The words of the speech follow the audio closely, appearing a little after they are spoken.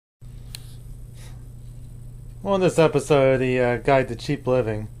Well, in this episode of the Guide to Cheap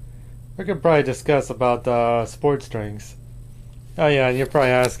Living, we could probably discuss about sports drinks. Oh yeah, and you're probably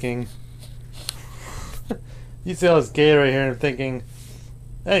asking, you see all this Gatorade here and thinking,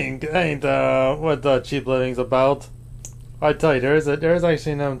 ain't what cheap living's about. I tell you, there is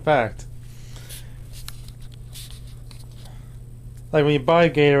actually a known fact. Like when you buy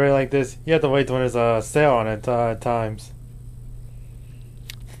Gatorade like this, you have to wait till there's a sale on it at times.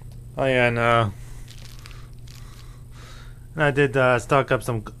 Oh yeah, and I did stock up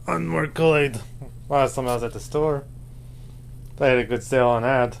some more Kool-Aid last time I was at the store. They had a good sale on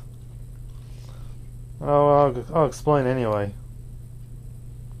that. Oh, I'll explain anyway.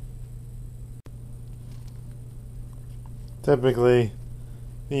 Typically,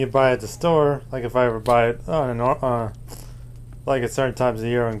 when you buy at the store, like if I ever buy it like at certain times of the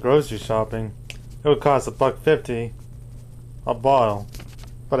year on grocery shopping, it would cost $1.50 a bottle.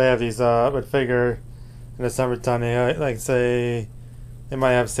 But I have these, would figure in the summertime they like say they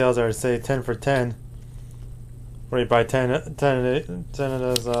might have sales that are say 10 for 10, where you buy 10 of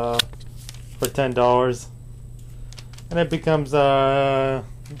those for $10, and it becomes and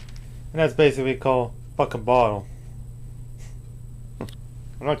that's basically called fuck a bottle.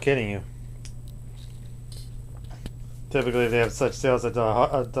 I'm not kidding you. Typically, if they have such sales in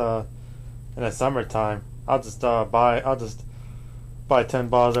the summertime, I'll just buy 10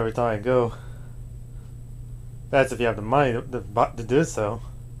 bottles every time I go. That's if you have the money to do so.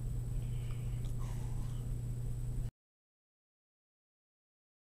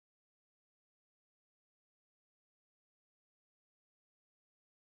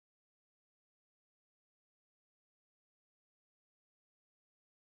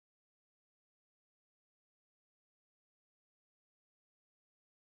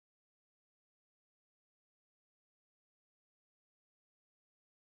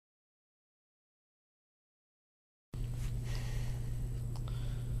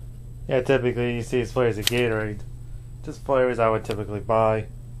 Yeah, typically you see these flavors of Gatorade. Just flavors I would typically buy.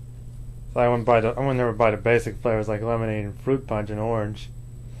 So I would never buy the basic flavors like lemonade and fruit punch and orange.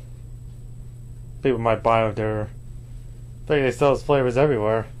 People might buy them. They sell those flavors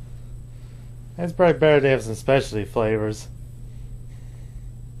everywhere. And it's probably better to have some specialty flavors.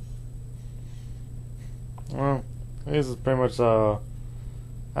 Well, this is pretty much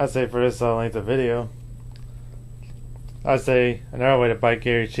I'd say for this length of video. I'd say another way to buy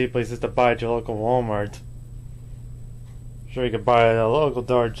Gatorade cheaply is just to buy at your local Walmart. Sure, you could buy it at a local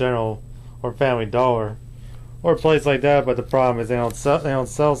Dollar General or Family Dollar or a place like that, but the problem is they don't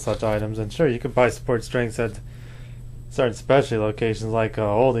sell such items. And sure, you could buy sports drinks at certain specialty locations like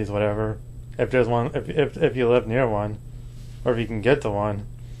Aldi's, whatever. If there's one, if you live near one, or if you can get to one.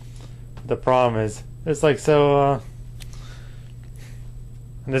 The problem is it's like so.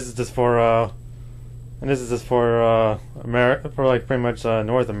 And this is just for America, for like pretty much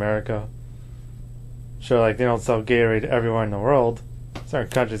North America. Sure, like they don't sell Gatorade everywhere in the world. Certain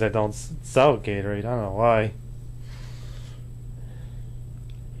countries that don't sell Gatorade. I don't know why.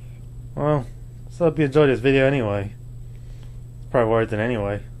 Well, so hope you enjoyed this video anyway. It's probably worth it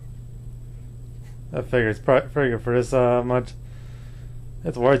anyway. I figure for this much,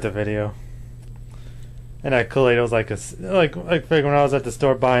 it's worth the video. And that Kool-Aid was like figure when I was at the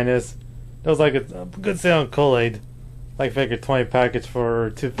store buying this, there was like a good sale on Kool-Aid. Like figure 20 packets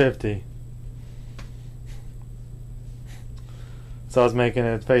for $2.50. So I was making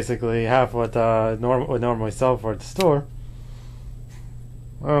it basically half what would normally sell for at the store.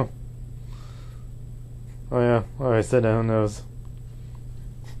 Oh yeah. Like I said, who knows?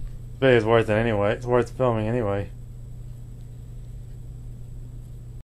 This video's worth it anyway. It's worth filming anyway.